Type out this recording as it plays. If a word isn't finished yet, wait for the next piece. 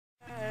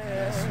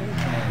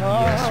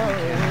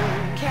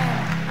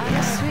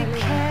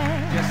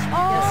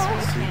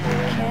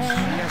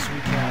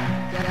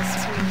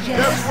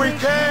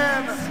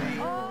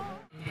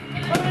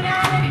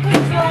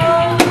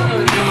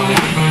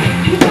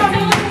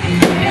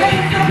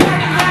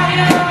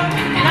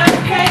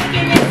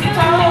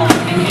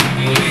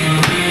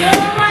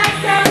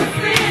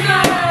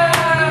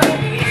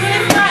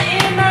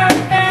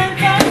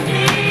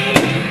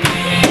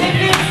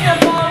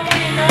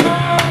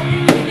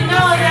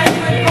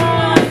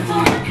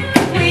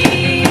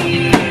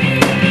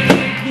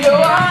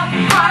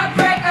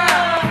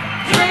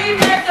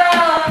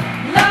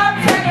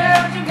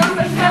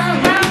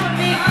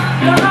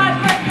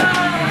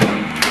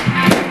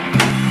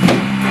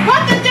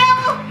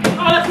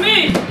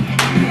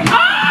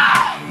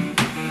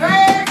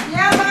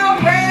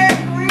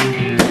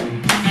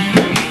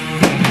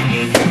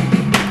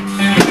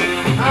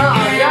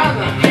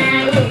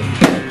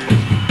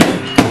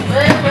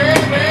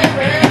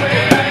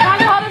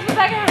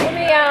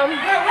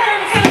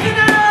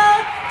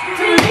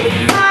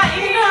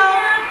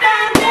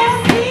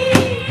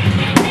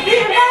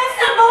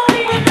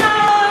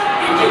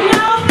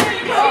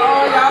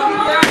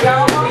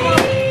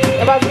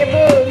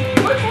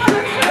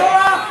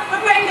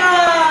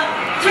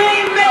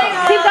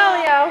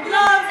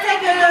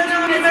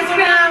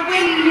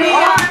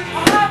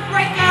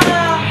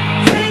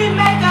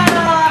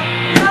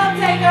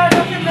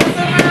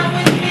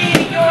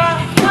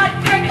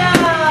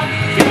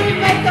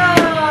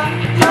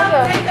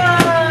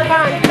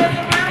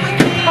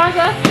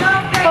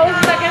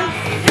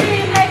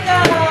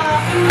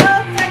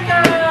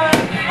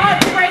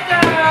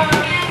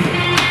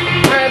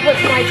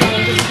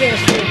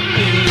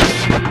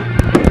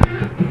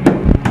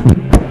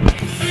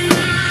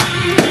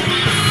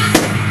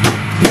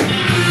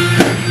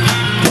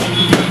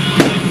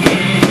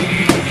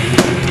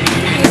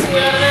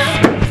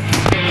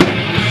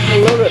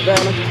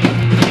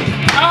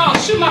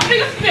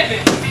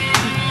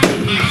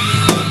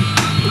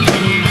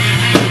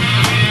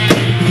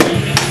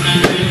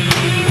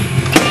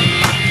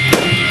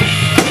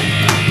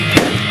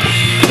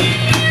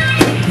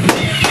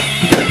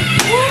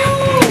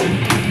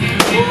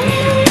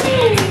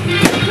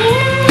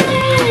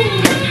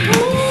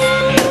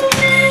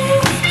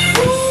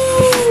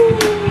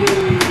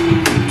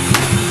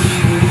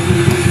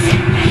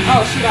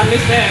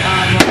miss that.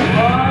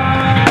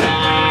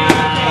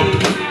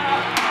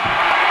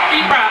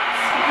 Eat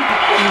rocks.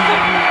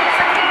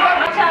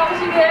 My child,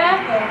 what you get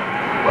after?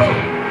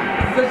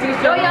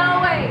 Go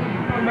y'all way.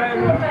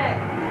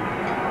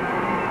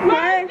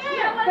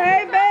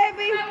 Hey,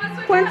 baby.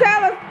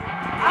 Quintella.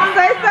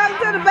 Say something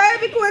to the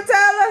baby,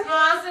 Quintella.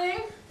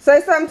 Say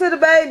something to the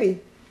baby.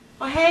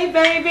 Oh, hey,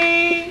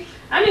 baby.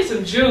 I need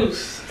some juice.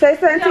 Say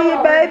something to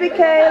your baby,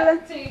 Kayla.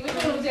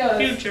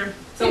 Future.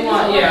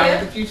 Someone,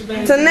 yeah. The future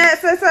baby. Tanette,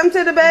 say something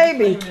to the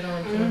baby.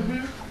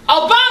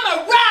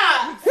 Obama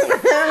rocks!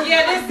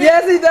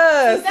 Yes, he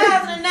does.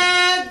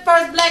 2009,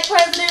 first black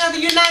president of the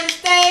United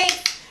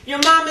States. Your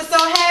mom is so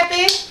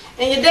happy,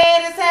 and your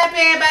dad is happy,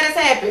 everybody's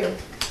happy.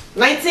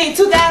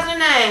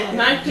 2009.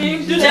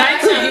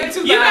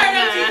 2009. You heard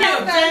us,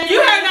 you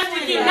heard us,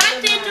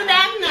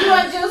 2009. You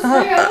want juice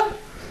for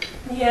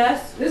you?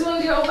 Yes. This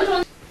one's your, which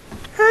one?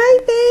 Hi,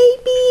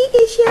 baby.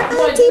 It's your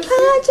Auntie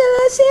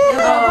Angela.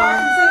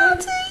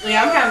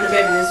 Yeah, I'm having a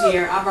baby this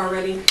year. I've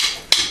already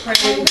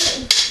prayed.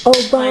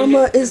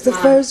 Obama is the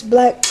first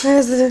black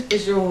president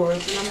It's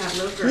yours, and I'm having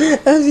a little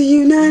girl. of the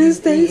United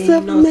States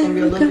of You know it's gonna be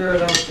a little America. girl,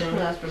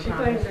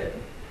 don't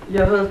you?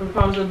 Your husband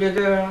promised to be a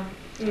girl?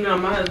 No,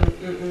 my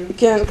husband,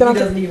 Can I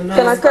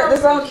cut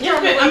this off?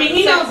 Yeah, I mean,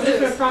 he knows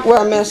different from.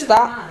 Well, man,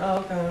 stop. Oh,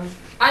 okay.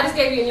 I just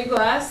gave you a new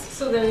glass,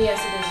 so then yes,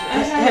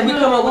 it is. Have we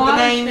come up with the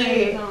name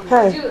yet?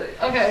 Hey,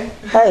 Okay.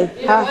 hey,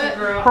 You know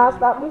how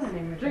stop this?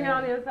 Drink it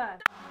on the other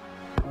side.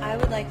 I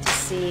would like to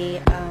see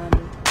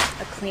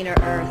a cleaner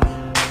earth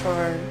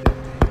for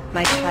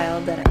my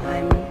child that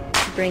I'm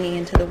bringing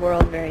into the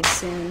world very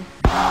soon.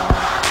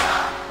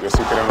 Yo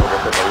sí creo que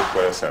este país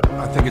puede ser.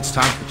 I think it's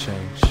time for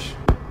change.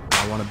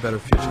 I want a better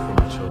future for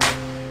my children.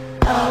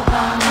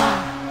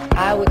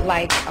 I would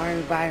like our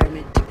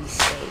environment to be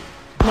safe.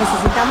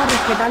 Necesitamos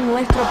respetar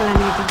nuestro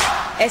planeta.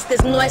 Este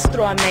es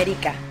nuestro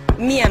América,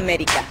 mi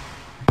América,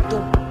 tu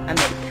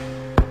América.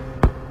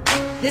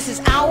 This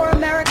is our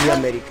America, Mi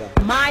América,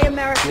 my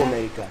America, tu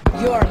América,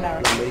 your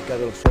America. la América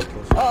de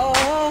nosotros.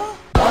 Oh,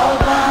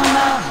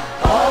 Obama,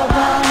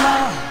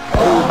 Obama,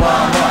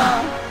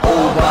 Obama,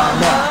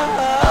 Obama.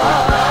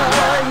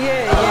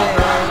 Yeah,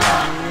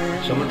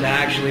 yeah. Someone to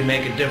actually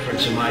make a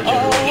difference in my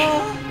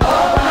generation.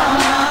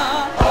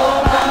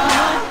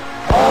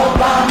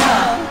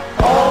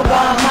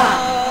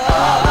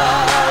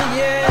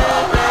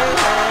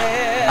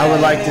 I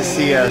would like to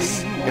see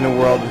us in a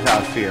world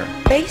without fear.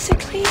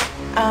 Basically,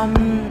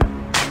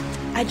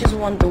 I just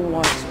want the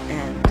war to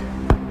end.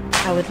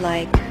 I would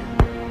like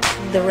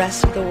the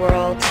rest of the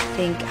world to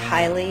think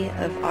highly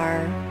of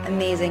our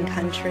amazing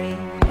country.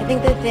 I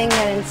think the thing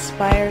that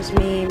inspires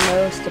me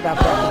most about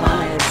Barack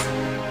Obama is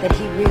that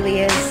he really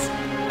is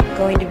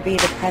going to be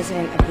the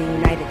president of the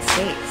United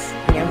States.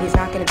 You know, he's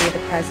not going to be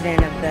the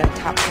president of the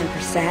top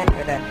 10%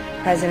 or the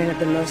president of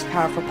the most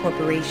powerful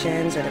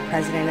corporations or the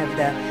president of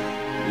the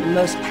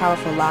most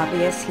powerful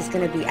lobbyists. He's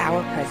going to be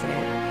our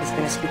president. He's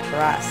going to speak for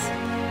us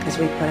because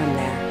we put him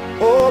there.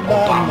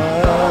 Obama.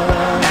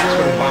 That's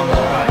what Obama's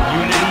about.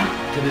 Unity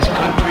to this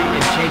country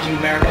and changing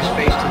America's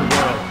face to the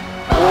world.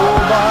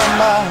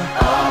 Obama,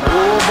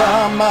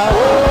 Obama,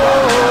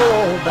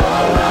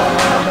 Obama.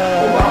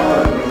 Obama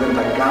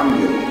representa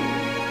cambio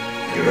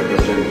y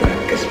representa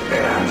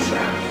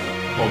esperanza.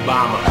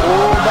 Obama.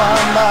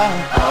 Obama,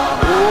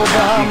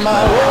 Obama,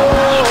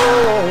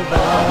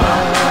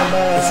 Obama.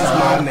 This is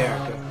my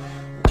America,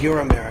 your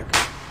America,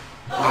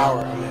 our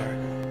America.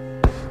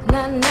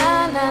 Na,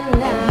 na, na,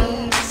 na.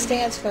 He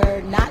stands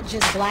for not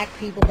just black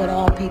people, but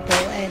all people,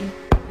 and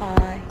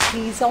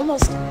he's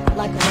almost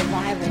like a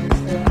revival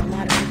for a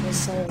lot of people's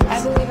souls.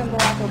 I believe in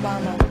Barack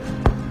Obama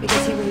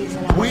because he believes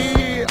in us.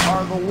 We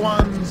are the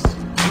ones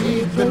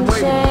we've been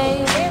waiting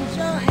for. Lift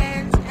your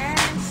hands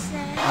and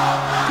say,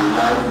 Your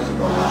life is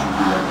about what you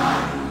do every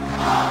day.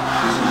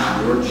 This is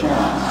your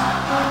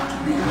chance to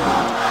be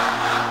heard.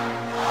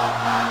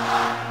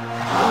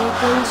 We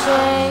can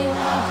change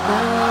the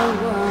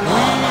world.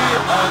 We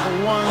are the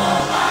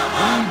ones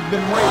we've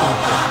been waiting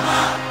for.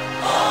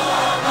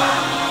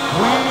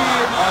 We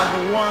are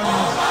the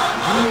ones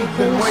we've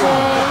been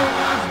waiting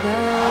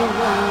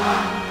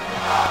for.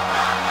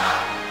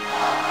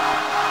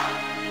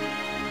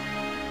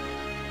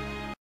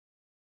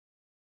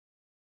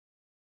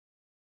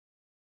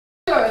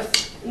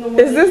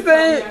 Is this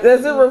thing,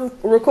 does it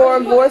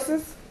record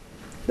voices?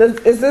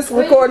 Is this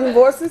recording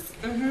voices?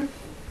 Mm-hmm.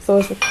 So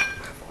it's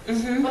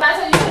When I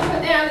tell you to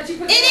put down that you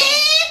put it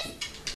is!